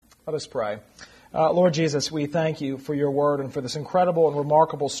Let us pray. Lord Jesus, we thank you for your word and for this incredible and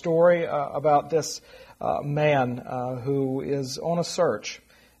remarkable story about this man who is on a search.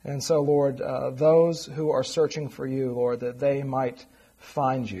 And so, Lord, those who are searching for you, Lord, that they might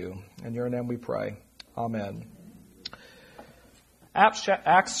find you. In your name we pray. Amen.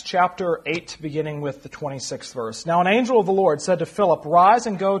 Acts chapter 8, beginning with the 26th verse. Now an angel of the Lord said to Philip, "Rise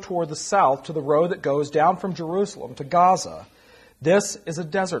and go toward the south to the road that goes down from Jerusalem to Gaza. This is a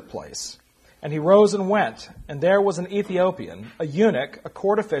desert place." And he rose and went, and there was an Ethiopian, a eunuch, a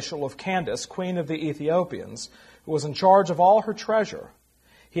court official of Candace, queen of the Ethiopians, who was in charge of all her treasure.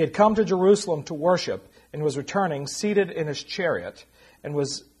 He had come to Jerusalem to worship, and was returning, seated in his chariot, and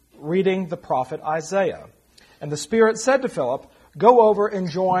was reading the prophet Isaiah. And the Spirit said to Philip, "Go over and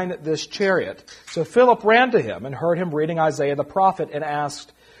join this chariot." So Philip ran to him and heard him reading Isaiah the prophet and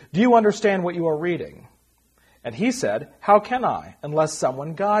asked, "Do you understand what you are reading?" And he said, "How can I, unless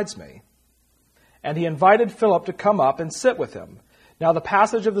someone guides me?" And he invited Philip to come up and sit with him. Now the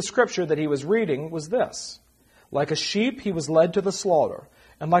passage of the scripture that he was reading was this: "Like a sheep he was led to the slaughter,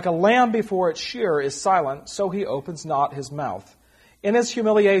 and like a lamb before its shearer is silent, so he opens not his mouth. In his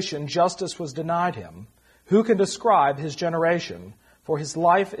humiliation justice was denied him. Who can describe his generation? For his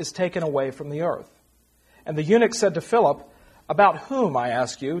life is taken away from the earth." And the eunuch said to Philip, "About whom, I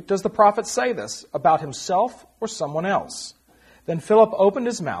ask you, does the prophet say this? About himself or someone else?" Then Philip opened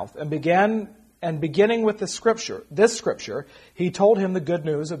his mouth and beginning with this scripture, he told him the good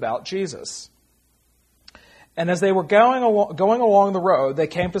news about Jesus. And as they were going along the road, they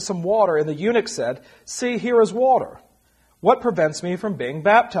came to some water, and the eunuch said, "See, here is water. What prevents me from being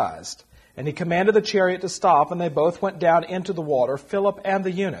baptized?" And he commanded the chariot to stop, and they both went down into the water, Philip and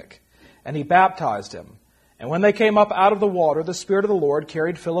the eunuch. And he baptized him. And when they came up out of the water, the Spirit of the Lord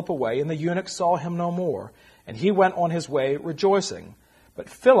carried Philip away, and the eunuch saw him no more. And he went on his way rejoicing. But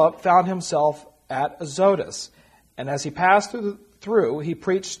Philip found himself at Azotus. And as he passed through, he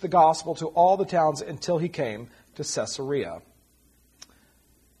preached the gospel to all the towns until he came to Caesarea.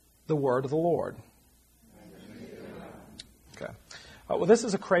 The word of the Lord. Okay. Well, this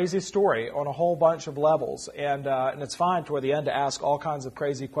is a crazy story on a whole bunch of levels, and it's fine toward the end to ask all kinds of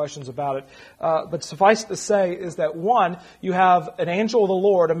crazy questions about it. But suffice to say is that, one, you have an angel of the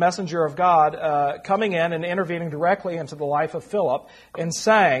Lord, a messenger of God, coming in and intervening directly into the life of Philip and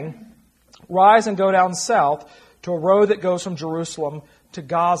saying, "Rise and go down south to a road that goes from Jerusalem to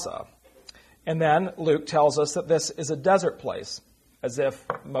Gaza." And then Luke tells us that this is a desert place, as if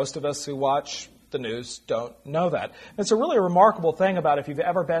most of us who watch the news don't know that. And it's a really remarkable thing about if you've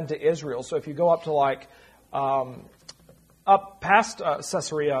ever been to Israel. So if you go up to up past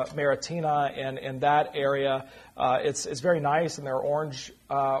Caesarea Maritima and in that area, it's very nice, and there are orange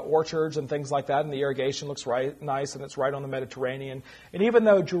orchards and things like that, and the irrigation looks nice, and it's right on the Mediterranean. And even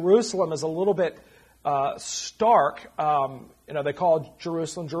though Jerusalem is a little bit stark, they call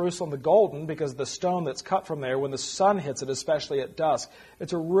Jerusalem the Golden because of the stone that's cut from there when the sun hits it, especially at dusk.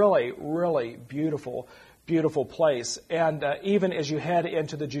 It's a really, really beautiful place. And even as you head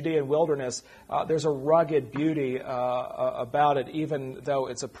into the Judean wilderness, there's a rugged beauty about it, even though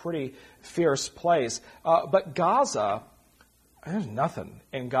it's a pretty fierce place. But Gaza, there's nothing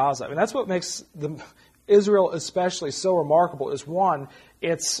in Gaza. I mean, that's what makes Israel especially so remarkable is, one,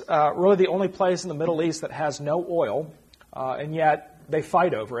 it's really the only place in the Middle East that has no oil, and yet they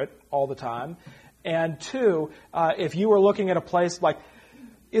fight over it all the time. And two, if you were looking at a place like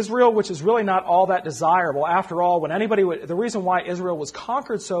Israel, which is really not all that desirable. After all, the reason why Israel was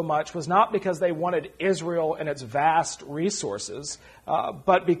conquered so much was not because they wanted Israel and its vast resources,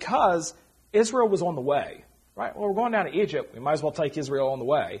 but because Israel was on the way. Right? Well, we're going down to Egypt. We might as well take Israel on the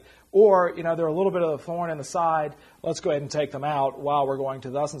way. Or, they're a little bit of a thorn in the side. Let's go ahead and take them out while we're going to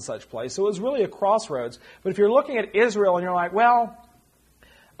thus and such place. So it was really a crossroads. But if you're looking at Israel and you're like, well,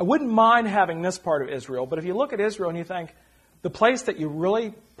 I wouldn't mind having this part of Israel. But if you look at Israel and you think, the place that you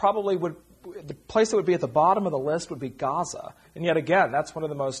really the place that would be at the bottom of the list would be Gaza. And yet again, that's one of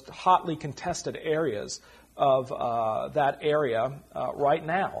the most hotly contested areas of that area right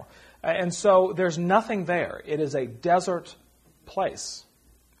now. And so there's nothing there. It is a desert place.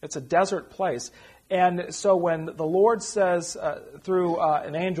 It's a desert place. And so when the Lord says through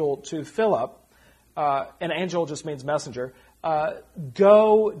an angel to Philip, an angel just means messenger,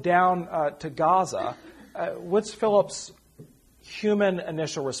 go down to Gaza, what's Philip's human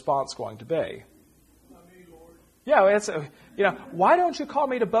initial response going to be? Yeah, it's why don't you call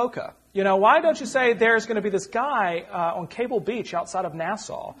me to Boca? Why don't you say there's going to be this guy on Cable Beach outside of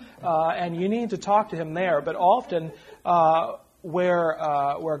Nassau, and you need to talk to him there. But often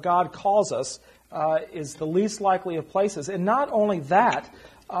where God calls us is the least likely of places. And not only that,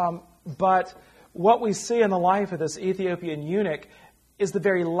 But what we see in the life of this Ethiopian eunuch is the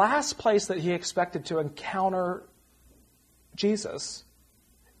very last place that he expected to encounter Jesus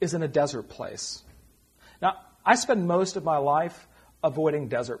is in a desert place. Now, I spend most of my life avoiding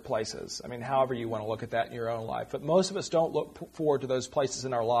desert places. I mean, however you want to look at that in your own life. But most of us don't look forward to those places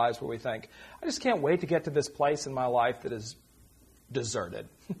in our lives where we think, I just can't wait to get to this place in my life that is deserted,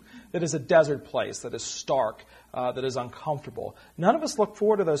 that is a desert place, that is stark, that is uncomfortable. None of us look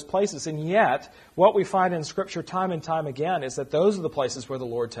forward to those places, and yet what we find in Scripture time and time again is that those are the places where the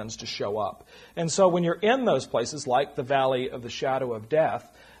Lord tends to show up. And so when you're in those places, like the valley of the shadow of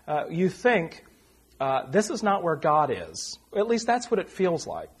death, you think, this is not where God is. At least that's what it feels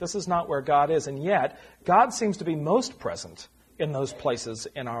like. This is not where God is, and yet God seems to be most present in those places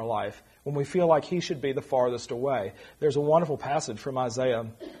in our life when we feel like He should be the farthest away. There's a wonderful passage from Isaiah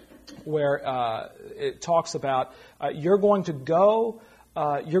where it talks about you're going to go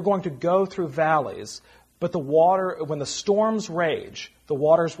through valleys, but the water, when the storms rage, the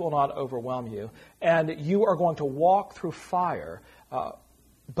waters will not overwhelm you, and you are going to walk through fire,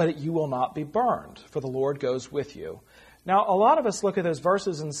 but you will not be burned, for the Lord goes with you. Now, a lot of us look at those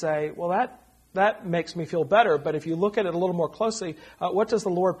verses and say, well, that makes me feel better. But if you look at it a little more closely, what does the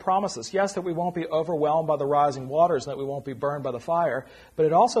Lord promise us? Yes, that we won't be overwhelmed by the rising waters and that we won't be burned by the fire. But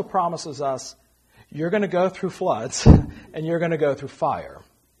it also promises us, you're going to go through floods and you're going to go through fire.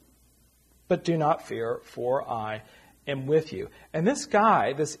 But do not fear, for I am with you. And this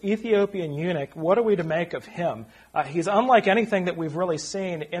guy, this Ethiopian eunuch, what are we to make of him? He's unlike anything that we've really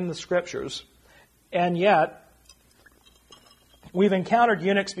seen in the Scriptures. And yet, we've encountered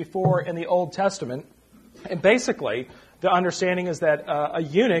eunuchs before in the Old Testament, and basically the understanding is that a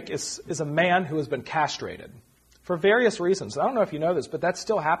eunuch is a man who has been castrated for various reasons. I don't know if you know this, but that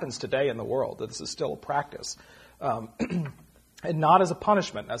still happens today in the world. This is still a practice, and not as a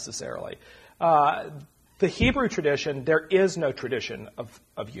punishment necessarily. The Hebrew tradition, there is no tradition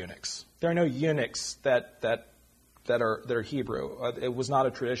of eunuchs. There are no eunuchs that are Hebrew. It was not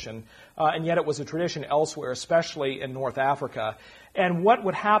a tradition, and yet it was a tradition elsewhere, especially in North Africa. And what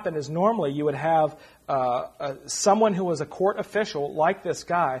would happen is normally you would have someone who was a court official, like this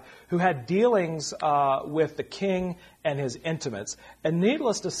guy, who had dealings with the king and his intimates. And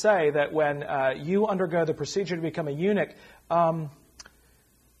needless to say that when you undergo the procedure to become a eunuch,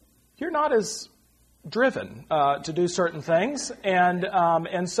 you're not as driven to do certain things,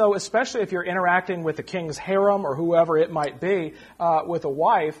 and so especially if you're interacting with the king's harem or whoever it might be with a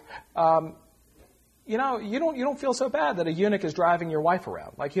wife, you don't feel so bad that a eunuch is driving your wife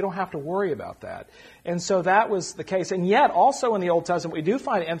around. Like, you don't have to worry about that. And so that was the case. And yet, also in the Old Testament, we do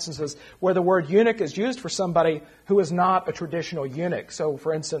find instances where the word eunuch is used for somebody who is not a traditional eunuch. So,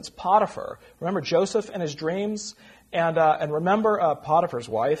 for instance, Potiphar. Remember Joseph and his dreams, and remember Potiphar's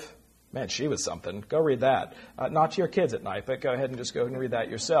wife. Man, she was something. Go read that. Not to your kids at night, but go ahead and just go and read that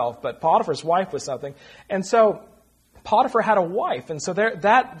yourself. But Potiphar's wife was something. And so Potiphar had a wife. And so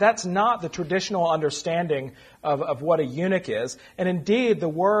that's not the traditional understanding of what a eunuch is. And indeed, the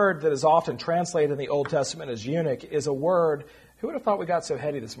word that is often translated in the Old Testament as eunuch is a word, who would have thought we got so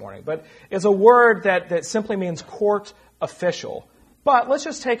heady this morning? But it's a word that simply means court official. But let's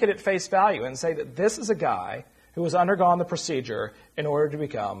just take it at face value and say that this is a guy who has undergone the procedure in order to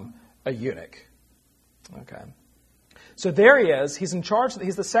become a eunuch. Okay. So there he is. He's in charge.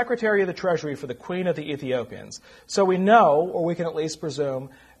 He's the secretary of the treasury for the queen of the Ethiopians. So we know, or we can at least presume,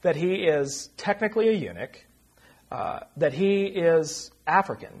 that he is technically a eunuch, that he is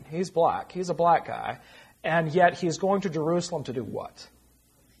African. He's black. He's a black guy. And yet he's going to Jerusalem to do what?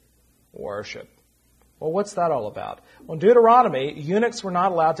 Worship. Well, what's that all about? Well, in Deuteronomy, eunuchs were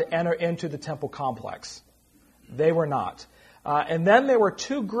not allowed to enter into the temple complex. They were not. And then there were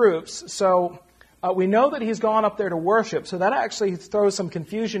two groups, so we know that he's gone up there to worship, so that actually throws some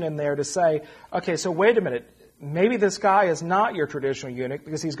confusion in there to say, okay, so wait a minute, maybe this guy is not your traditional eunuch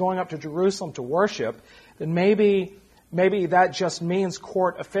because he's going up to Jerusalem to worship, then maybe that just means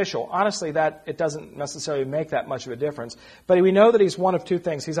court official. Honestly, that it doesn't necessarily make that much of a difference, but we know that he's one of two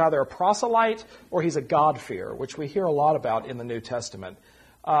things. He's either a proselyte or he's a God-fearer, which we hear a lot about in the New Testament.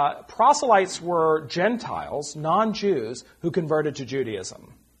 Proselytes were Gentiles, non-Jews, who converted to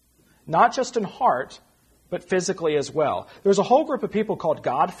Judaism. Not just in heart, but physically as well. There's a whole group of people called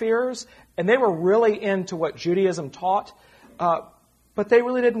God-fearers, and they were really into what Judaism taught, but they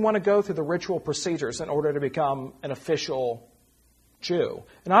really didn't want to go through the ritual procedures in order to become an official Jew.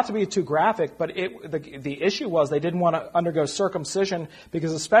 And not to be too graphic, but the issue was they didn't want to undergo circumcision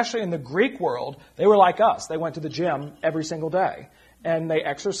because especially in the Greek world, they were like us. They went to the gym every single day. And they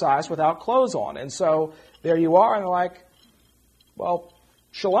exercised without clothes on. And so there you are, and they're like, well,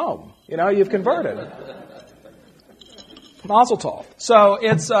 Shalom. You've converted. Mazel tov. So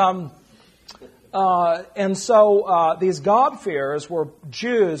it's, these God-fearers were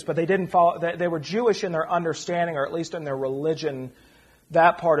Jews, but they didn't follow, they were Jewish in their understanding, or at least in their religion,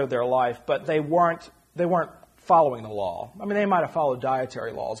 that part of their life, but they weren't following the law. I mean, they might have followed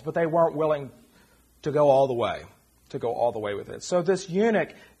dietary laws, but they weren't willing to go all the way with it. So this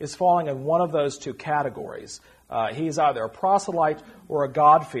eunuch is falling in one of those two categories. He's either a proselyte or a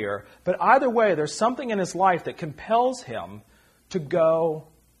God-fearer. But either way, there's something in his life that compels him to go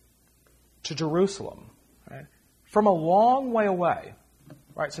to Jerusalem, right? From a long way away.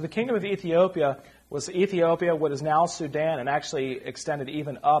 Right? So the kingdom of Ethiopia was Ethiopia, what is now Sudan, and actually extended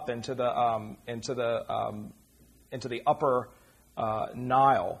even up into the upper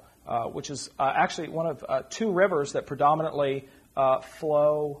Nile, which is actually one of two rivers that predominantly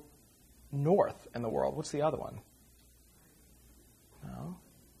flow north in the world. What's the other one? No,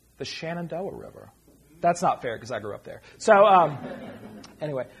 the Shenandoah River. That's not fair because I grew up there. So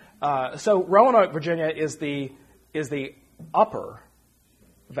anyway, so Roanoke, Virginia, is the upper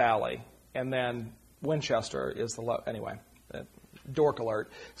valley, and then Winchester is the low. Anyway, dork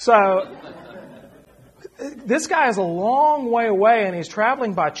alert. So this guy is a long way away, and he's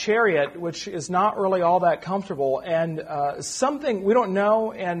traveling by chariot, which is not really all that comfortable. And something we don't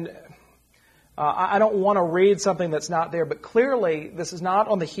know, and I don't want to read something that's not there, but clearly this is not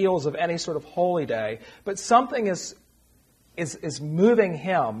on the heels of any sort of holy day, but something is moving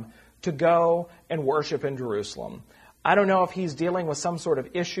him to go and worship in Jerusalem. I don't know if he's dealing with some sort of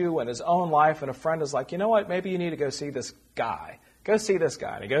issue in his own life, and a friend is like, you know what, maybe you need to go see this guy. Go see this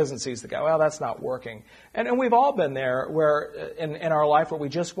guy. And he goes and sees the guy. Well, that's not working. And we've all been there where in our life where we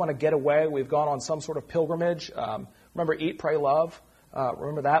just want to get away. We've gone on some sort of pilgrimage. Remember Eat, Pray, Love?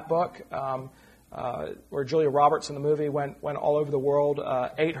 Remember that book? Where Julia Roberts in the movie went all over the world,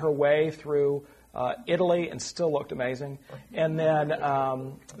 ate her way through Italy and still looked amazing. And then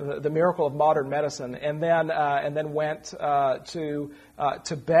the miracle of modern medicine. And then went to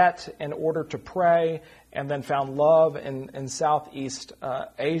Tibet in order to pray, and then found love in Southeast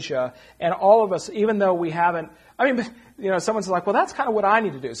Asia. And all of us, even though we haven't, someone's like, well, that's kind of what I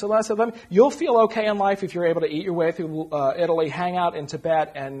need to do. So I said, you'll feel okay in life if you're able to eat your way through Italy, hang out in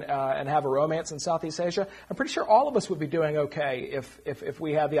Tibet, and have a romance in Southeast Asia. I'm pretty sure all of us would be doing okay if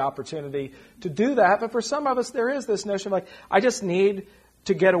we had the opportunity to do that. But for some of us, there is this notion of like, I just need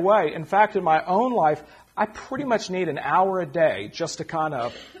to get away. In fact, in my own life, I pretty much need an hour a day just to kind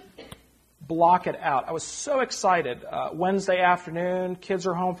of block it out. I was so excited. Wednesday afternoon, kids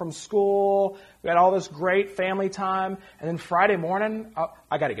are home from school. We had all this great family time. And then Friday morning,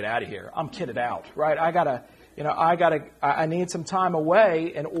 I got to get out of here. I'm kitted out, right? I need some time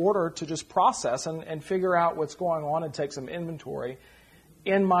away in order to just process and figure out what's going on and take some inventory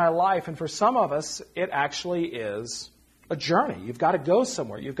in my life. And for some of us, it actually is a journey. You've got to go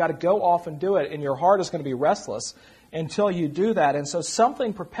somewhere. You've got to go off and do it. And your heart is going to be restless until you do that. And so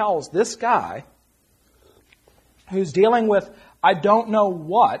something propels this guy who's dealing with, I don't know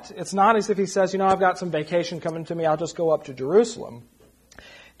what. It's not as if he says, I've got some vacation coming to me. I'll just go up to Jerusalem.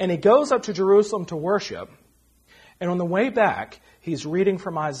 And he goes up to Jerusalem to worship. And on the way back, he's reading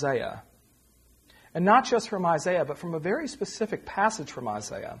from Isaiah. And not just from Isaiah, but from a very specific passage from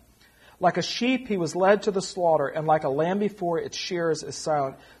Isaiah. Like a sheep he was led to the slaughter, and like a lamb before its shearers is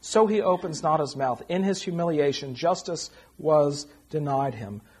silent, so he opens not his mouth. In his humiliation, justice was denied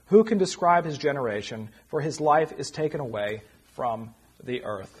him. Who can describe his generation? For his life is taken away from the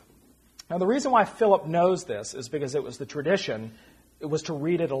earth. Now, the reason why Philip knows this is because it was the tradition. It was to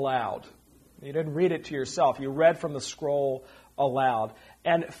read it aloud. You didn't read it to yourself. You read from the scroll aloud.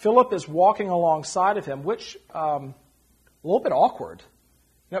 And Philip is walking alongside of him, which a little bit awkward.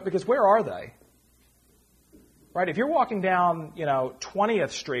 Because where are they? Right? If you're walking down, 20th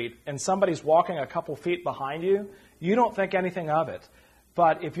Street and somebody's walking a couple feet behind you, you don't think anything of it.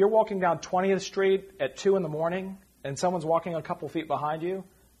 But if you're walking down 20th Street at 2 in the morning and someone's walking a couple feet behind you,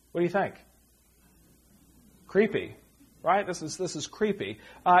 what do you think? Creepy. Right? This is creepy.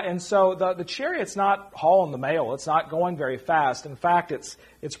 And so the chariot's not hauling the mail. It's not going very fast. In fact, it's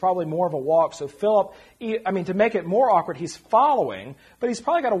probably more of a walk. So Philip, to make it more awkward, he's following, but he's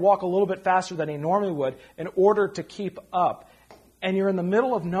probably got to walk a little bit faster than he normally would in order to keep up. And you're in the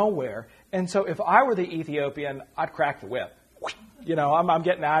middle of nowhere. And so if I were the Ethiopian, I'd crack the whip. I'm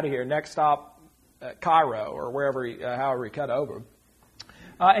getting out of here. Next stop, Cairo, or however he cut over.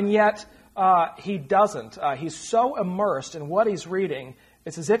 And yet, he doesn't. He's so immersed in what he's reading,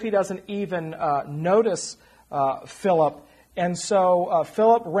 it's as if he doesn't even notice Philip. And so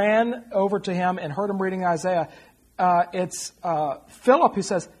Philip ran over to him and heard him reading Isaiah. it's Philip who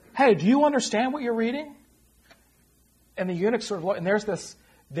says, "Hey, do you understand what you're reading?" And the eunuch sort of look, and there's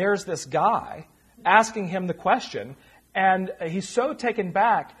this guy asking him the question, and he's so taken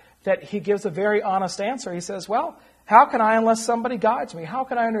back that he gives a very honest answer. He says, "Well, how can I unless somebody guides me? How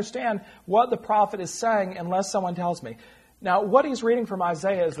can I understand what the prophet is saying unless someone tells me?" Now, what he's reading from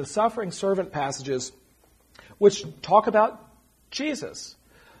Isaiah is the suffering servant passages, which talk about Jesus.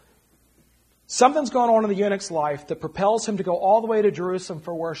 Something's going on in the eunuch's life that propels him to go all the way to Jerusalem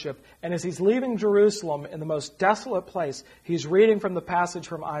for worship. And as he's leaving Jerusalem in the most desolate place, he's reading from the passage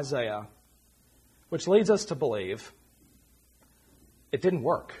from Isaiah, which leads us to believe it didn't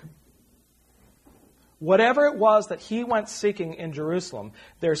work. Whatever it was that he went seeking in Jerusalem,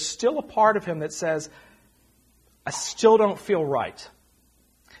 there's still a part of him that says, I still don't feel right.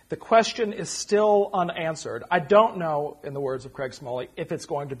 The question is still unanswered. I don't know, in the words of Craig Smalley, if it's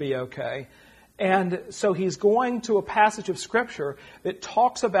going to be okay. And so he's going to a passage of Scripture that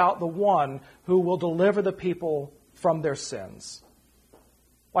talks about the one who will deliver the people from their sins.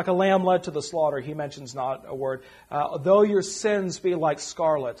 Like a lamb led to the slaughter, he mentions not a word. Though your sins be like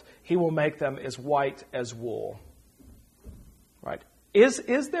scarlet, he will make them as white as wool. Right?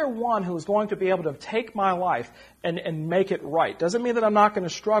 Is there one who is going to be able to take my life and make it right? Doesn't mean that I'm not going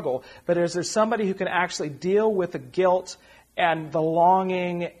to struggle, but is there somebody who can actually deal with the guilt and the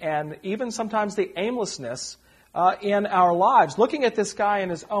longing and even sometimes the aimlessness in our lives? Looking at this guy in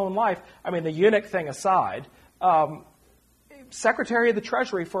his own life, I mean, the eunuch thing aside, Secretary of the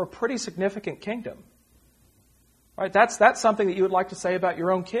Treasury for a pretty significant kingdom. Right? That's something that you would like to say about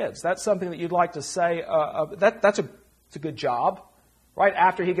your own kids. That's something that you'd like to say. It's a good job. Right?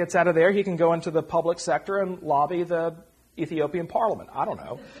 After he gets out of there, he can go into the public sector and lobby the Ethiopian parliament. I don't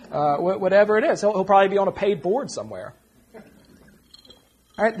know. Whatever it is. He'll probably be on a paid board somewhere.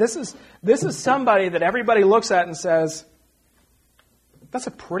 All right? This is somebody that everybody looks at and says, that's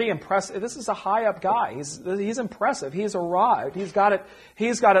a pretty impressive. This is a high up guy. He's impressive. He's arrived. He's got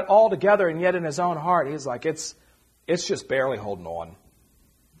it all together, and yet in his own heart, he's like, it's just barely holding on.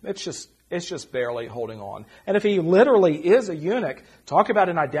 It's just barely holding on. And if he literally is a eunuch, talk about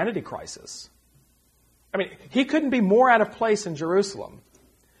an identity crisis. I mean, he couldn't be more out of place in Jerusalem.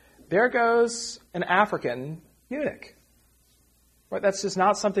 There goes an African eunuch. Right? That's just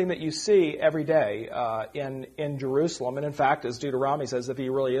not something that you see every day in Jerusalem. And in fact, as Deuteronomy says, if he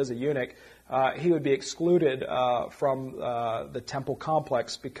really is a eunuch, he would be excluded from the temple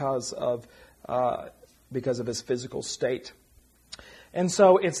complex because of his physical state. And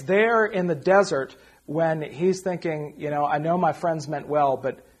so it's there in the desert when he's thinking, I know my friends meant well,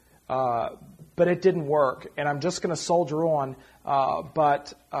 but it didn't work, and I'm just going to soldier on.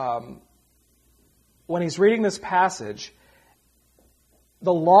 But when he's reading this passage,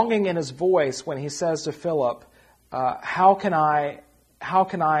 the longing in his voice when he says to Philip, how can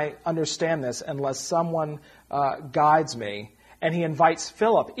I understand this unless someone guides me? And he invites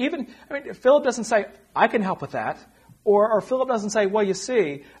Philip. Philip doesn't say, I can help with that. Or Philip doesn't say, well, you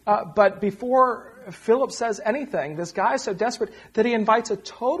see. But before Philip says anything, this guy is so desperate that he invites a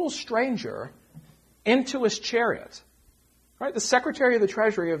total stranger into his chariot. Right? The Secretary of the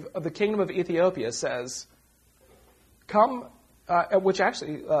Treasury of the Kingdom of Ethiopia says, come, which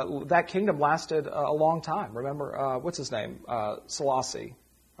actually, that kingdom lasted a long time. Remember, what's his name? Selassie.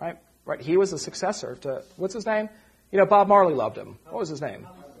 Right? He was a successor to, what's his name? Bob Marley loved him. What was his name?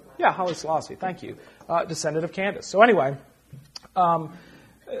 Yeah, Haile Selassie, thank you. Descendant of Candace. So anyway,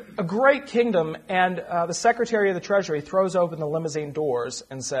 a great kingdom, and the Secretary of the Treasury throws open the limousine doors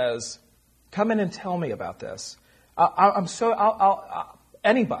and says, come in and tell me about this.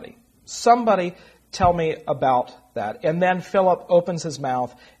 Anybody, somebody tell me about that. And then Philip opens his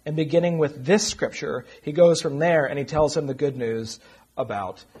mouth, and beginning with this scripture, he goes from there and he tells him the good news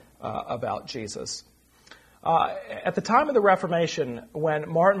about Jesus. At the time of the Reformation, when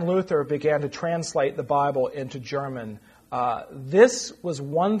Martin Luther began to translate the Bible into German, this was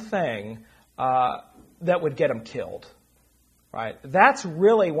one thing that would get him killed. Right? That's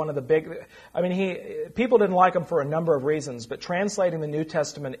really one of the big. People didn't like him for a number of reasons, but translating the New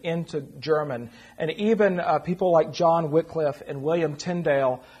Testament into German, and even people like John Wycliffe and William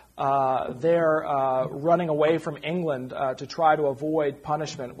Tyndale, they're running away from England to try to avoid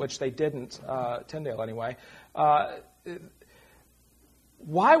punishment, which they didn't, Tyndale anyway.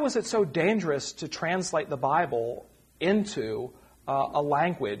 Why was it so dangerous to translate the Bible into a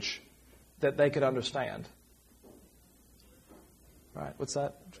language that they could understand? Right, what's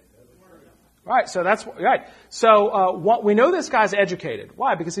that? Right, so that's right. So we know this guy's educated.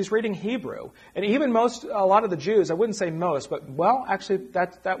 Why? Because he's reading Hebrew, and even a lot of the Jews. I wouldn't say most, but actually,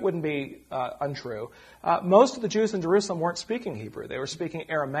 that wouldn't be untrue. Most of the Jews in Jerusalem weren't speaking Hebrew; they were speaking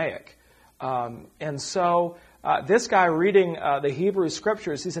Aramaic, and so this guy reading the Hebrew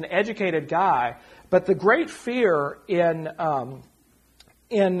scriptures, he's an educated guy. But the great fear at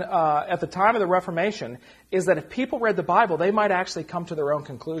the time of the Reformation is that if people read the Bible, they might actually come to their own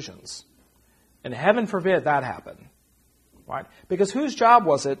conclusions. And heaven forbid that happen, right? Because whose job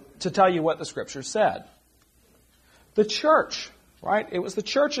was it to tell you what the Scriptures said? The church, right? It was the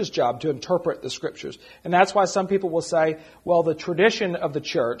church's job to interpret the Scriptures. And that's why some people will say, well, the tradition of the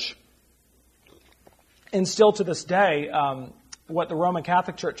church, and still to this day, what the Roman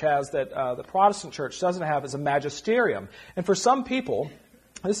Catholic Church has that the Protestant Church doesn't have is a magisterium. And for some people,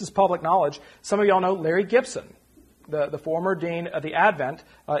 this is public knowledge, some of y'all know Larry Gibson. The former dean of the Advent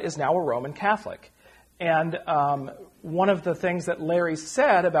is now a Roman Catholic. And one of the things that Larry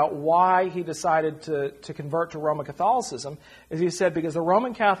said about why he decided to convert to Roman Catholicism is he said because the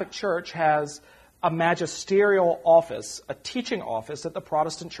Roman Catholic Church has a magisterial office, a teaching office that the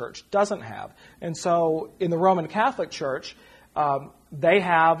Protestant Church doesn't have. And so in the Roman Catholic Church, they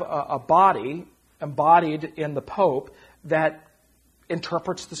have a body embodied in the Pope that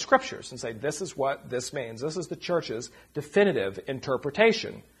interprets the Scriptures and say, this is what this means. This is the church's definitive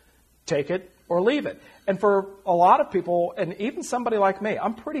interpretation. Take it or leave it. And for a lot of people, and even somebody like me,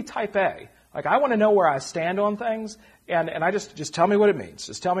 I'm pretty type A. Like, I want to know where I stand on things, and I just tell me what it means.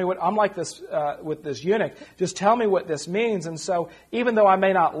 Just tell me what, I'm like this with this eunuch, just tell me what this means. And so even though I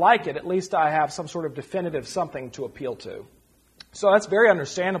may not like it, at least I have some sort of definitive something to appeal to. So that's very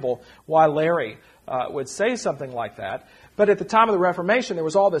understandable why Larry would say something like that. But at the time of the Reformation, there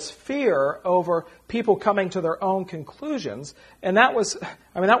was all this fear over people coming to their own conclusions, and that was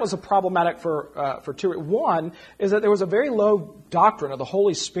a problematic for two. One is that there was a very low doctrine of the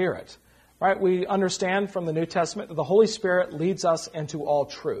Holy Spirit. Right? We understand from the New Testament that the Holy Spirit leads us into all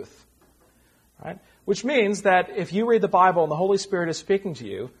truth. Right? Which means that if you read the Bible and the Holy Spirit is speaking to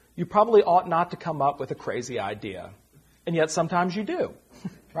you, you probably ought not to come up with a crazy idea, and yet sometimes you do.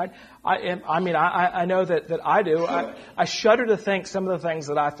 Right? I know that I do. I shudder to think some of the things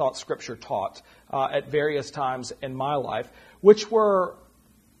that I thought Scripture taught at various times in my life, which were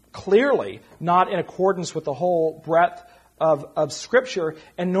clearly not in accordance with the whole breadth of Scripture.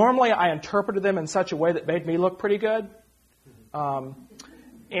 And normally I interpreted them in such a way that made me look pretty good. For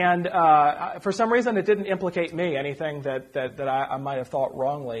some reason, it didn't implicate me, anything that I might have thought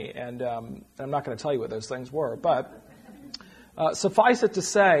wrongly. And I'm not going to tell you what those things were, but suffice it to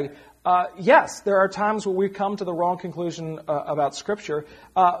say, yes, there are times where we come to the wrong conclusion about Scripture,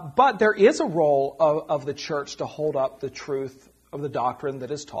 but there is a role of the church to hold up the truth of the doctrine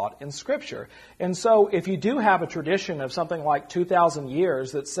that is taught in Scripture. And so if you do have a tradition of something like 2,000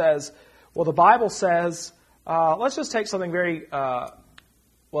 years that says, well, the Bible says, let's just take something very,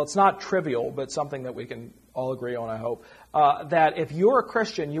 it's not trivial, but something that we can all agree on, I hope, that if you're a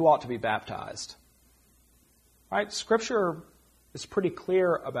Christian, you ought to be baptized. Right? Scripture is pretty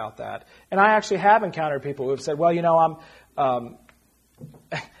clear about that. And I actually have encountered people who have said, well,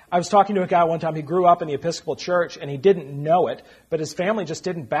 I was talking to a guy one time, he grew up in the Episcopal Church, and he didn't know it, but his family just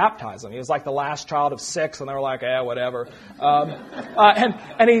didn't baptize him. He was like the last child of 6, and they were like, whatever.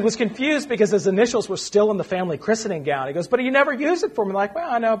 And he was confused because his initials were still in the family christening gown. He goes, but you never used it for me. I'm like, well,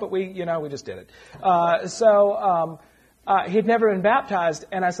 I know, but we just did it. He'd never been baptized,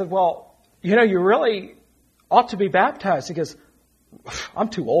 and I said, well, you really ought to be baptized. He goes, I'm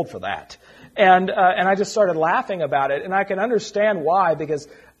too old for that. And I just started laughing about it. And I can understand why, because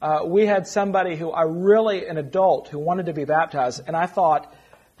we had somebody an adult who wanted to be baptized. And I thought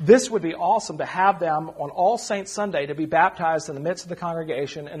this would be awesome to have them on All Saints Sunday to be baptized in the midst of the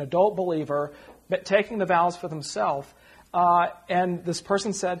congregation, an adult believer, taking the vows for themselves. And this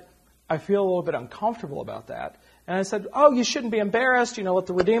person said, I feel a little bit uncomfortable about that. And I said, you shouldn't be embarrassed. Let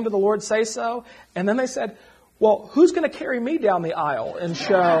the redeemed of the Lord say so. And then they said, well, who's going to carry me down the aisle and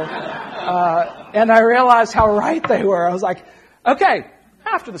show? And I realized how right they were. I was like, okay,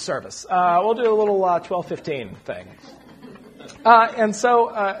 after the service, we'll do a little 12:15 thing.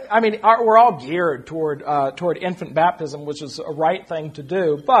 We're all geared toward infant baptism, which is a right thing to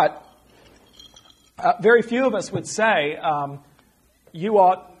do. But very few of us would say you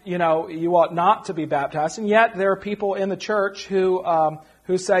ought not to be baptized, and yet there are people in the church who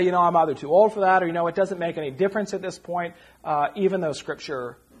say, I'm either too old for that, or, it doesn't make any difference at this point, even though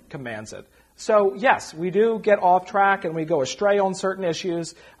Scripture commands it. So, yes, we do get off track and we go astray on certain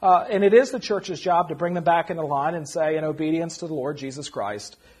issues, and it is the church's job to bring them back into line and say, in obedience to the Lord Jesus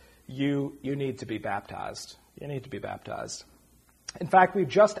Christ, you need to be baptized. You need to be baptized. In fact, we've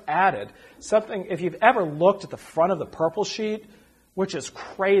just added something, if you've ever looked at the front of the purple sheet, which is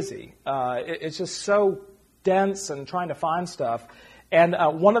crazy. It's just so dense and trying to find stuff. And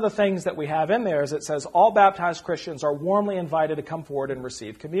one of the things that we have in there is it says, all baptized Christians are warmly invited to come forward and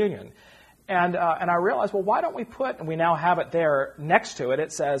receive communion. And I realized, well, why don't we put, and we now have it there next to it,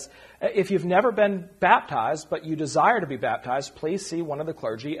 it says, if you've never been baptized, but you desire to be baptized, please see one of the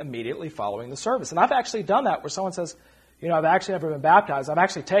clergy immediately following the service. And I've actually done that where someone says, I've actually never been baptized. I've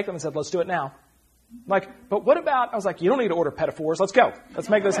actually taken them and said, let's do it now. Like, but what about, I was like, you don't need to order pedophores. Let's go. Let's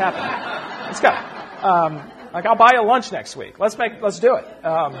make this happen. Let's go. I'll buy you lunch next week. Let's do it.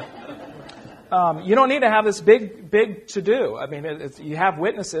 You don't need to have this big to-do. I mean, you have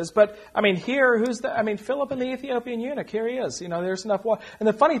witnesses, but, here, Philip and the Ethiopian eunuch, here he is. There's enough water. And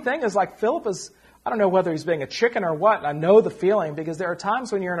the funny thing is, like, Philip is, I don't know whether he's being a chicken or what, and I know the feeling, because there are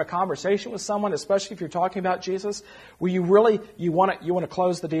times when you're in a conversation with someone, especially if you're talking about Jesus, where you want to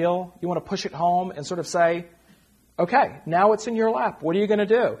close the deal, you want to push it home and sort of say, okay, now it's in your lap. What are you going to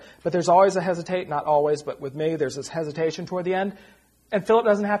do? But there's always a hesitate, not always, but with me, there's this hesitation toward the end. And Philip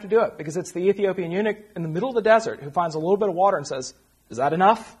doesn't have to do it, because it's the Ethiopian eunuch in the middle of the desert who finds a little bit of water and says, is that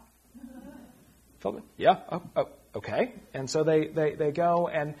enough? Philip, yeah, okay. And so they go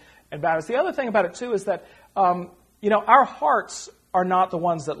and baptize. The other thing about it, too, is that, our hearts are not the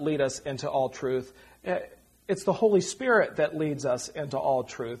ones that lead us into all truth. It's the Holy Spirit that leads us into all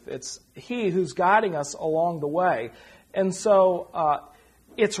truth. It's He who's guiding us along the way. And so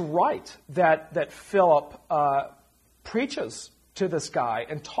it's right that Philip preaches to this guy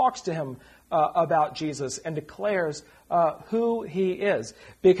and talks to him about Jesus and declares who He is.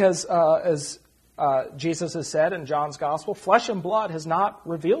 Because as Jesus has said in John's Gospel, flesh and blood has not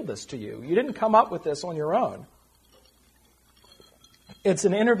revealed this to you. You didn't come up with this on your own. It's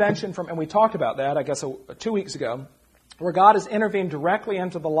an intervention from, and we talked about that, I guess, 2 weeks ago, where God has intervened directly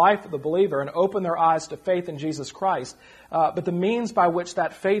into the life of the believer and opened their eyes to faith in Jesus Christ. But the means by which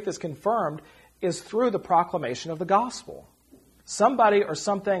that faith is confirmed is through the proclamation of the gospel. Somebody or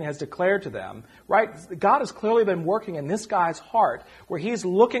something has declared to them, right? God has clearly been working in this guy's heart where he's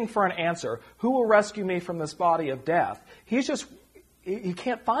looking for an answer. Who will rescue me from this body of death? He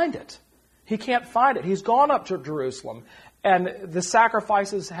can't find it. He can't find it. He's gone up to Jerusalem and the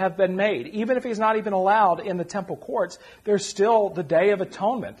sacrifices have been made. Even if he's not even allowed in the temple courts, there's still the Day of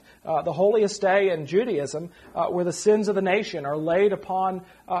Atonement, the holiest day in Judaism, where the sins of the nation are laid upon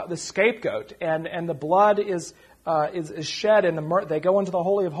the scapegoat and the blood is shed in they go into the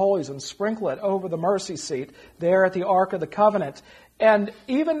Holy of Holies and sprinkle it over the mercy seat there at the Ark of the Covenant. And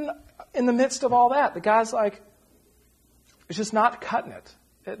even in the midst of all that, the guy's like, it's just not cutting it.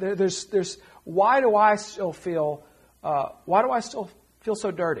 There's why do I still feel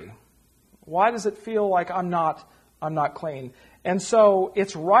so dirty? Why does it feel like I'm not clean? And so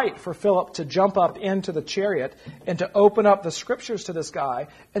it's right for Philip to jump up into the chariot and to open up the scriptures to this guy,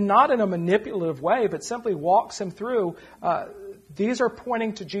 and not in a manipulative way, but simply walks him through. These are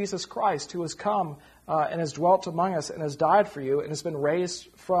pointing to Jesus Christ, who has come and has dwelt among us and has died for you and has been raised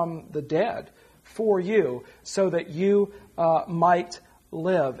from the dead for you so that you might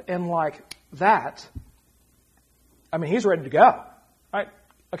live. And like that, he's ready to go. Right?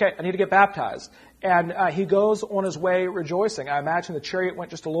 Okay, I need to get baptized. And he goes on his way rejoicing. I imagine the chariot went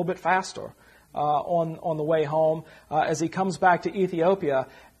just a little bit faster on the way home as he comes back to Ethiopia.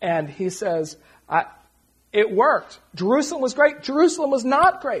 And he says, it worked. Jerusalem was great. Jerusalem was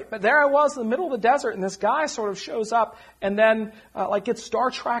not great. But there I was in the middle of the desert, and this guy sort of shows up and then gets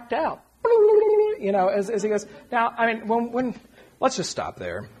Star Trekked out. As he goes. Now, when let's just stop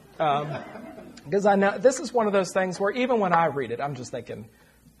there. Because I know this is one of those things where even when I read it, I'm just thinking,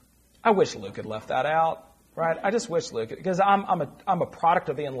 I wish Luke had left that out, right? I just wish Luke, because I'm a product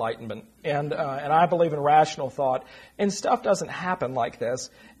of the Enlightenment, and I believe in rational thought, and stuff doesn't happen like this.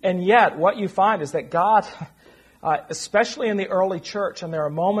 And yet, what you find is that God, especially in the early church, and there are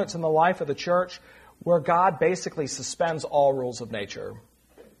moments in the life of the church where God basically suspends all rules of nature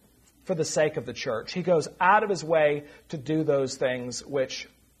for the sake of the church. He goes out of his way to do those things which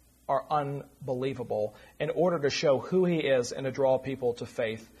are unbelievable in order to show who he is and to draw people to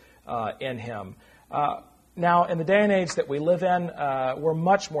faith in him. Now, in the day and age that we live in, we're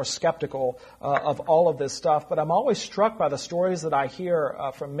much more skeptical of all of this stuff, but I'm always struck by the stories that I hear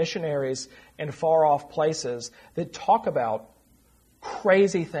from missionaries in far-off places that talk about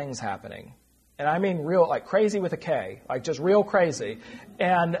crazy things happening. And I mean real, like crazy with a K, like just real crazy.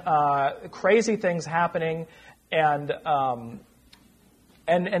 And crazy things happening and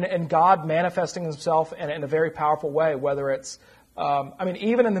God manifesting himself in a very powerful way, whether it's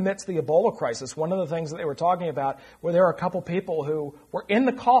Even in the midst of the Ebola crisis, one of the things that they were talking about were there were a couple people who were in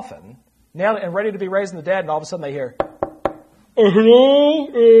the coffin, nailed and ready to be raised from the dead, and all of a sudden they hear, hello?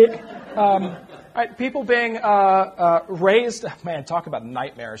 Right, people being raised, man, talk about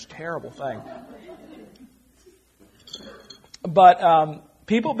nightmares, terrible thing. But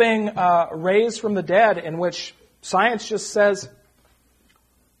people being raised from the dead in which science just says,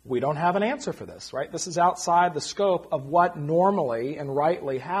 we don't have an answer for this, right? This is outside the scope of what normally and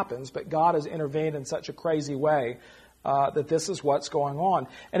rightly happens, but God has intervened in such a crazy way that this is what's going on.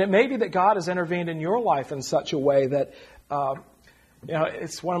 And it may be that God has intervened in your life in such a way that,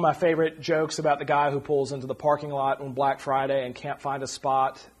 it's one of my favorite jokes about the guy who pulls into the parking lot on Black Friday and can't find a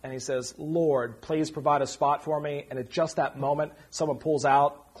spot, and he says, Lord, please provide a spot for me. And at just that moment, someone pulls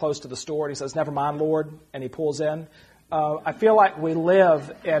out close to the store, and he says, never mind, Lord, and he pulls in. I feel like we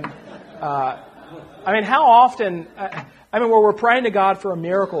live in, how often, where we're praying to God for a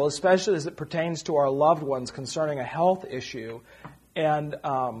miracle, especially as it pertains to our loved ones concerning a health issue, and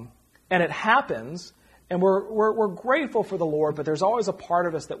it happens, and we're grateful for the Lord, but there's always a part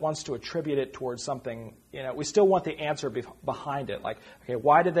of us that wants to attribute it towards something, we still want the answer behind it, like, okay,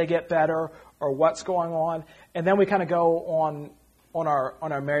 why did they get better, or what's going on, and then we kind of go on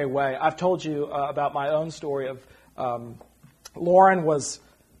our merry way. I've told you about my own story of, Lauren was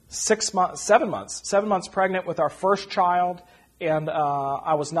 7 months pregnant with our first child, and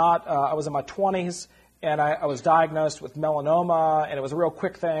I was in my 20s, and I was diagnosed with melanoma, and it was a real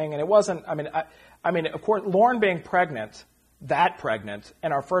quick thing, and it wasn't, of course, Lauren being pregnant,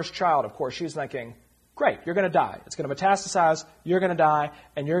 and our first child, of course, she's thinking, great, you're going to die. It's going to metastasize, you're going to die,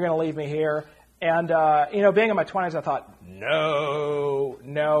 and you're going to leave me here. And, being in my 20s, I thought, no,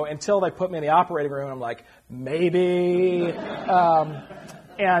 until they put me in the operating room, and I'm like, maybe.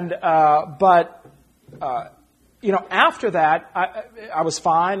 After that, I was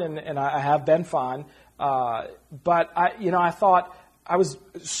fine, and I have been fine. But I thought I was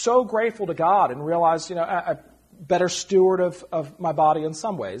so grateful to God and realized, a better steward of my body in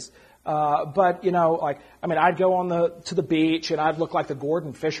some ways. I'd go to the beach and I'd look like the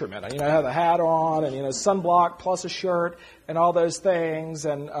Gordon fisherman. I'd have the hat on and, sunblock plus a shirt and all those things.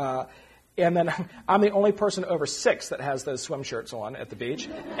 And then I'm the only person over 6 that has those swim shirts on at the beach.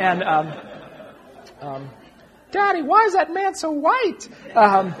 And, Daddy, why is that man so white?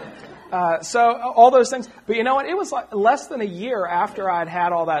 So all those things. But you know what? It was like less than a year after I'd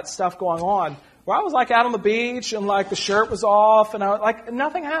had all that stuff going on where I was like out on the beach and like the shirt was off and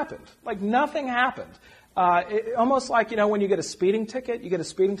nothing happened. Like nothing happened. Almost like, when you get a speeding ticket,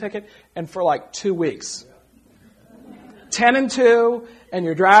 and for like 2 weeks. 10 and 2, and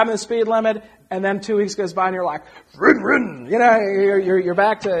you're driving the speed limit, and then 2 weeks goes by and you're like, rin, rin, you're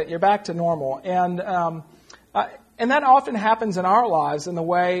back to normal. And that often happens in our lives in the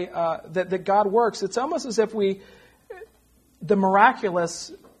way that God works. It's almost as if the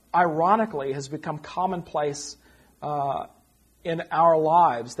miraculous, ironically, has become commonplace in our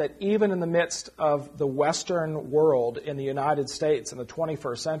lives, that even in the midst of the Western world in the United States in the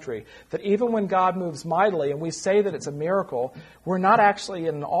 21st century, that even when God moves mightily and we say that it's a miracle, we're not actually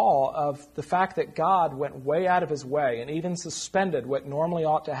in awe of the fact that God went way out of his way and even suspended what normally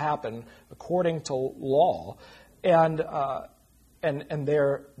ought to happen according to law. And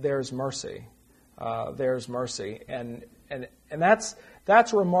there's mercy. There's mercy. And that's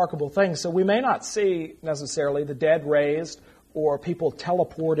a remarkable thing. So we may not see necessarily the dead raised or people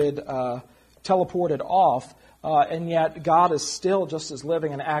teleported off, and yet God is still just as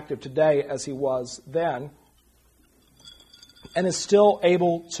living and active today as he was then, and is still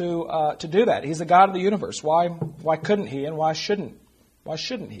able to do that. He's the God of the universe. Why couldn't he, and why shouldn't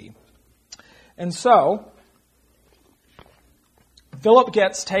he? And so Philip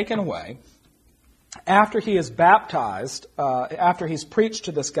gets taken away after he is baptized, after he's preached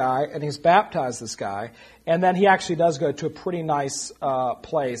to this guy and he's baptized this guy, and then he actually does go to a pretty nice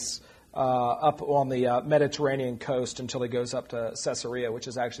place up on the Mediterranean coast until he goes up to Caesarea, which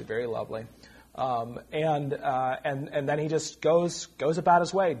is actually very lovely. And then he just goes about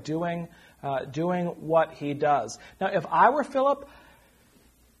his way, doing what he does. Now, if I were Philip,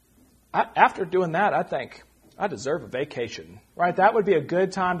 after doing that, I think, I deserve a vacation, right? That would be a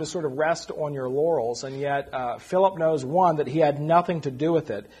good time to sort of rest on your laurels, and yet Philip knows, one, that he had nothing to do with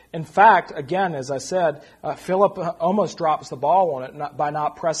it. In fact, again, as I said, Philip almost drops the ball on it by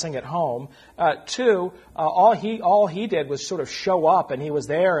not pressing it home. Two, all he did was sort of show up, and he was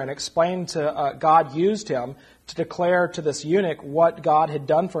there and explained to God used him to declare to this eunuch what God had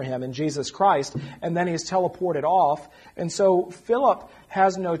done for him in Jesus Christ, and then he's teleported off. And so Philip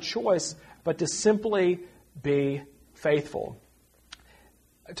has no choice but to simply be faithful.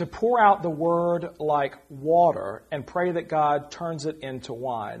 to pour out the word like water and pray that God turns it into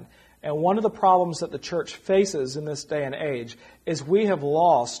wine. And one of the problems that the church faces in this day and age is we have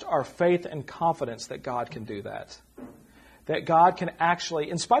lost our faith and confidence that God can do that. That God can actually,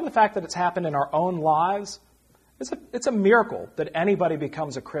 in spite of the fact that it's happened in our own lives, it's a miracle that anybody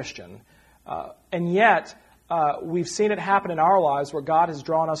becomes a Christian. And yet, we've seen it happen in our lives where God has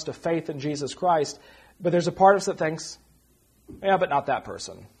drawn us to faith in Jesus Christ. But there's a part of us that thinks, yeah, but not that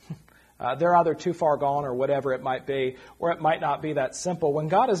person. They're either too far gone or whatever it might be, or it might not be that simple. When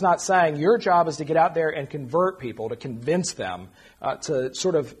God is not saying your job is to get out there and convert people, to convince them, to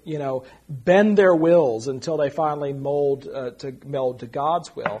sort of, bend their wills until they finally meld to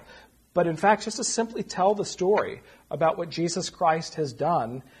God's will. But in fact, just to simply tell the story about what Jesus Christ has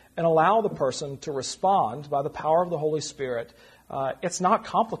done and allow the person to respond by the power of the Holy Spirit. It's not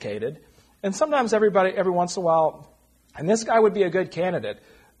complicated. And sometimes every once in a while, and this guy would be a good candidate,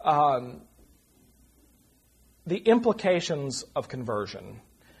 the implications of conversion.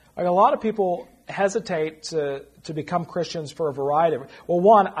 Like a lot of people hesitate to become Christians for a variety of... Well,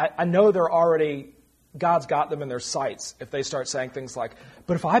 one, I know they're already... God's got them in their sights if they start saying things like,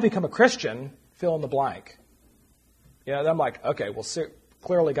 but if I become a Christian, fill in the blank. Then I'm like, okay, well,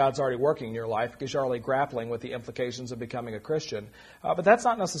 clearly God's already working in your life because you're already grappling with the implications of becoming a Christian. But that's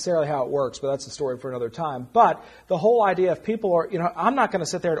not necessarily how it works, but that's a story for another time. But the whole idea of people are, I'm not going to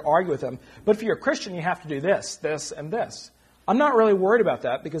sit there and argue with them, but if you're a Christian, you have to do this, this, and this. I'm not really worried about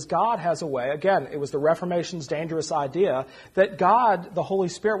that because God has a way. Again, it was the Reformation's dangerous idea that God, the Holy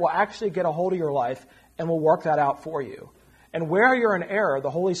Spirit, will actually get a hold of your life and will work that out for you. And where you're in error, the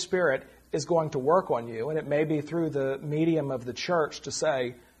Holy Spirit is going to work on you, and it may be through the medium of the church to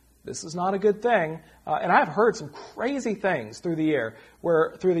say, this is not a good thing. And I've heard some crazy things through the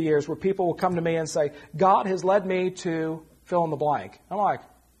years where people will come to me and say, God has led me to fill in the blank. I'm like,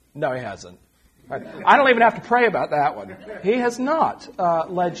 no, He hasn't. I don't even have to pray about that one. He has not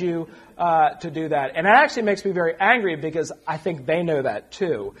led you to do that. And it actually makes me very angry because I think they know that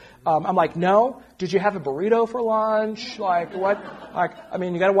too. I'm like, no, did you have a burrito for lunch? Like what?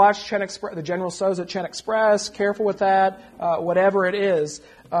 You got to watch the General Tso's at Chen Express. Careful with that. Whatever it is,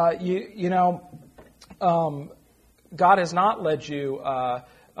 God has not led you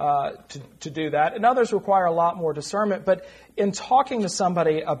to do that. And others require a lot more discernment. But in talking to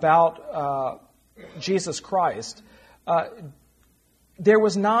somebody about Jesus Christ, there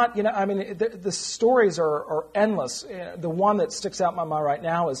was not, the stories are endless. The one that sticks out in my mind right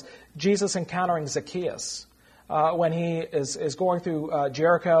now is Jesus encountering Zacchaeus. When he is going through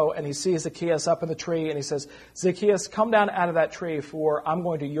Jericho and he sees Zacchaeus up in the tree and he says, Zacchaeus, come down out of that tree for I'm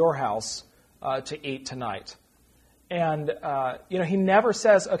going to your house to eat tonight. And, he never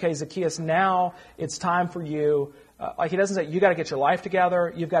says, okay, Zacchaeus, now it's time for you. He doesn't say, you got to get your life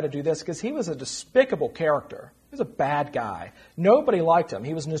together, you've got to do this, because he was a despicable character. He was a bad guy. Nobody liked him.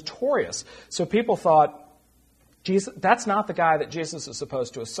 He was notorious. So people thought, Jesus, that's not the guy that Jesus is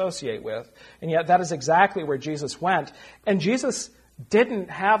supposed to associate with. And yet that is exactly where Jesus went. And Jesus didn't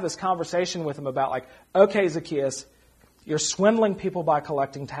have this conversation with him about okay, Zacchaeus, you're swindling people by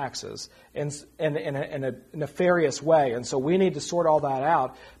collecting taxes in a nefarious way, and so we need to sort all that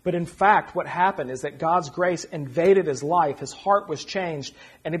out. But in fact, what happened is that God's grace invaded his life, his heart was changed,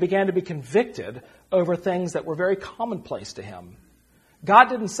 and he began to be convicted over things that were very commonplace to him. God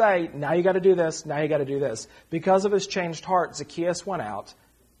didn't say, now you got to do this, now you got to do this. Because of his changed heart, Zacchaeus went out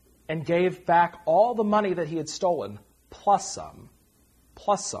and gave back all the money that he had stolen, plus some,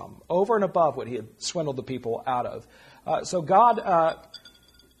 over and above what he had swindled the people out of. So God,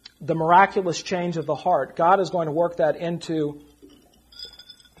 the miraculous change of the heart, God is going to work that into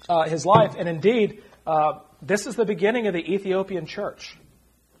his life. And indeed, this is the beginning of the Ethiopian church.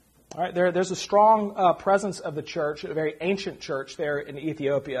 All right, there's a strong presence of the church, a very ancient church there in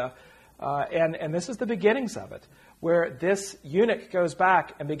Ethiopia. And this is the beginnings of it, where this eunuch goes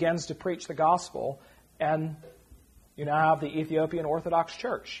back and begins to preach the gospel. And you now have the Ethiopian Orthodox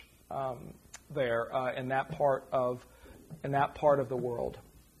Church there in that part of the world.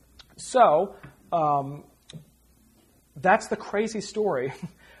 So that's the crazy story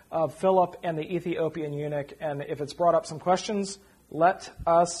of Philip and the Ethiopian eunuch. And if it's brought up some questions, let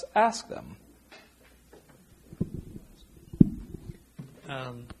us ask them.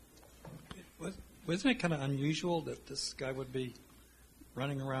 Wasn't it kind of unusual that this guy would be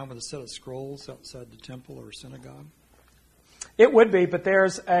running around with a set of scrolls outside the temple or synagogue? It would be, but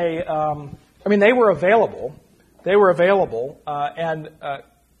there's they were available. And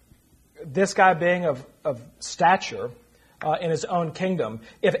this guy being of stature in his own kingdom,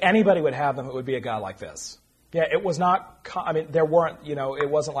 if anybody would have them, it would be a guy like this. Yeah, it was not, there weren't, it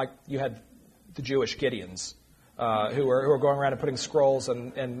wasn't like you had the Jewish Gideons who were going around and putting scrolls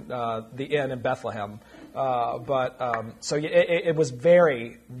in the inn in Bethlehem. So it was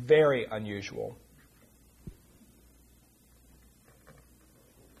very, very unusual.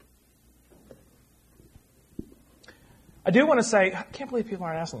 I do want to say, I can't believe people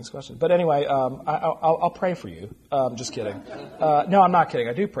aren't asking this question. But anyway, I'll pray for you. Just kidding. No, I'm not kidding.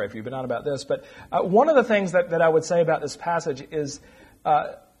 I do pray for you, but not about this. But one of the things that I would say about this passage is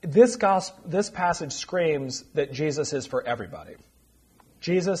this passage screams that Jesus is for everybody.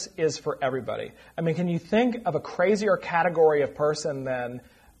 Jesus is for everybody. I mean, can you think of a crazier category of person than,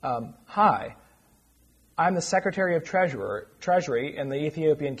 hi, I'm the Secretary of Treasury in the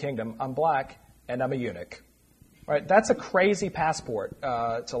Ethiopian kingdom. I'm black, and I'm a eunuch. Right? That's a crazy passport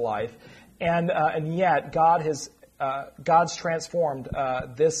to life, and yet God's transformed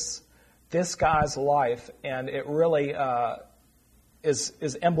this guy's life, and it really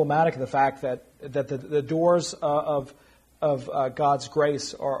is emblematic of the fact that the doors of God's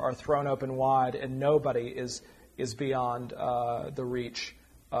grace are thrown open wide, and nobody is beyond the reach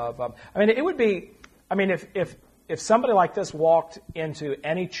of. It would be. If somebody like this walked into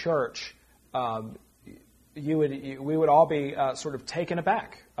any church. We would all be sort of taken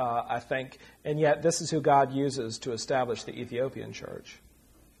aback, I think, and yet this is who God uses to establish the Ethiopian church.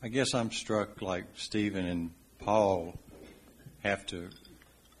 I guess I'm struck like Stephen and Paul have to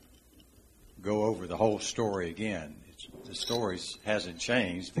go over the whole story again. The story hasn't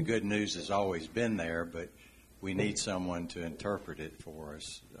changed. The good news has always been there, but we need someone to interpret it for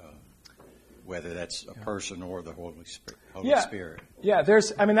us, whether that's a person or the Holy Spirit. Yeah,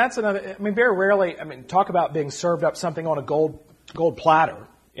 that's another, very rarely, talk about being served up something on a gold platter.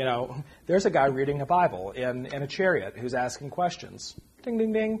 There's a guy reading a Bible in a chariot who's asking questions. Ding,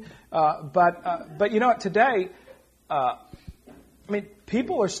 ding, ding. But you know what, today,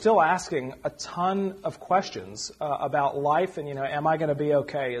 people are still asking a ton of questions about life and, am I going to be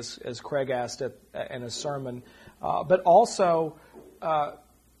okay, as Craig asked in his sermon. But also,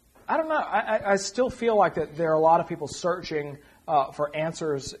 I don't know. I still feel like that there are a lot of people searching for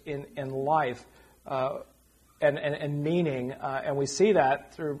answers in life and meaning, and we see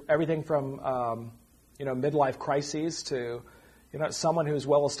that through everything from midlife crises to someone who's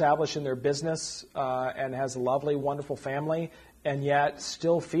well established in their business and has a lovely, wonderful family, and yet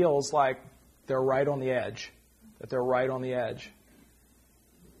still feels like they're right on the edge. That they're right on the edge.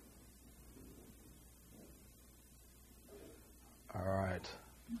 All right,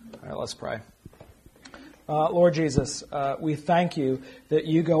 let's pray. Lord Jesus, we thank you that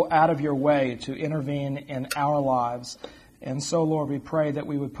you go out of your way to intervene in our lives. And so, Lord, we pray that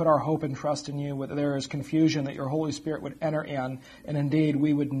we would put our hope and trust in you, whether there is confusion, that your Holy Spirit would enter in, and indeed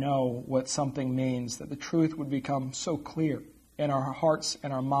we would know what something means, that the truth would become so clear in our hearts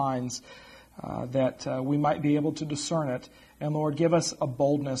and our minds that we might be able to discern it. And Lord, give us a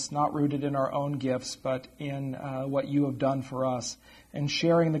boldness not rooted in our own gifts, but in what you have done for us, and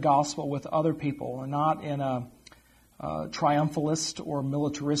sharing the gospel with other people, and not in a triumphalist or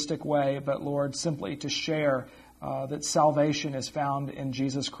militaristic way, but Lord, simply to share that salvation is found in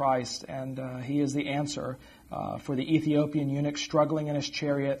Jesus Christ, and He is the answer for the Ethiopian eunuch struggling in his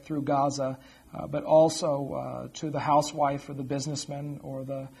chariot through Gaza, but also to the housewife or the businessman or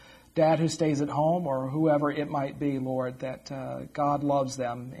the dad who stays at home or whoever it might be, Lord, that God loves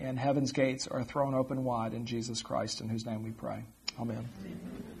them and heaven's gates are thrown open wide in Jesus Christ, in whose name we pray. Amen.